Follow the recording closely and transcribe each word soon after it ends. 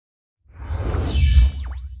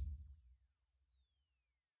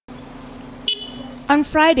On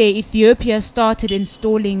Friday, Ethiopia started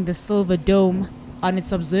installing the silver dome on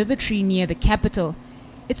its observatory near the capital.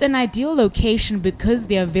 It's an ideal location because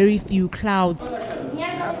there are very few clouds.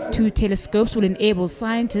 2 telescopes will enable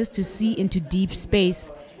scientists to see into deep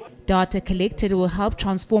space. Data collected will help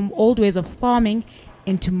transform old ways of farming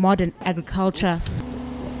into modern agriculture.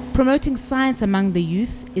 Promoting science among the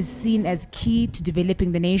youth is seen as key to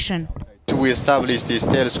developing the nation. We established these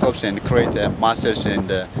telescopes and create a master's and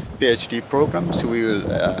PhD programs. We will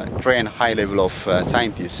train high level of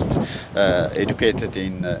scientists educated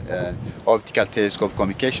in optical telescope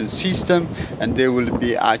communication system, and they will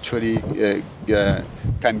be actually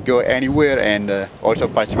can go anywhere and also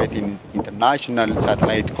participate in international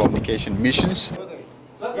satellite communication missions.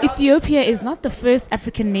 Ethiopia is not the first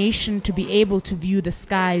African nation to be able to view the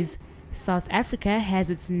skies. South Africa has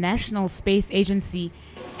its national space agency,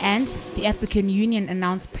 and the African Union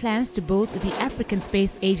announced plans to build the African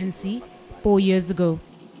Space Agency 4 years ago.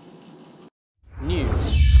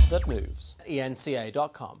 News that moves.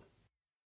 enca.com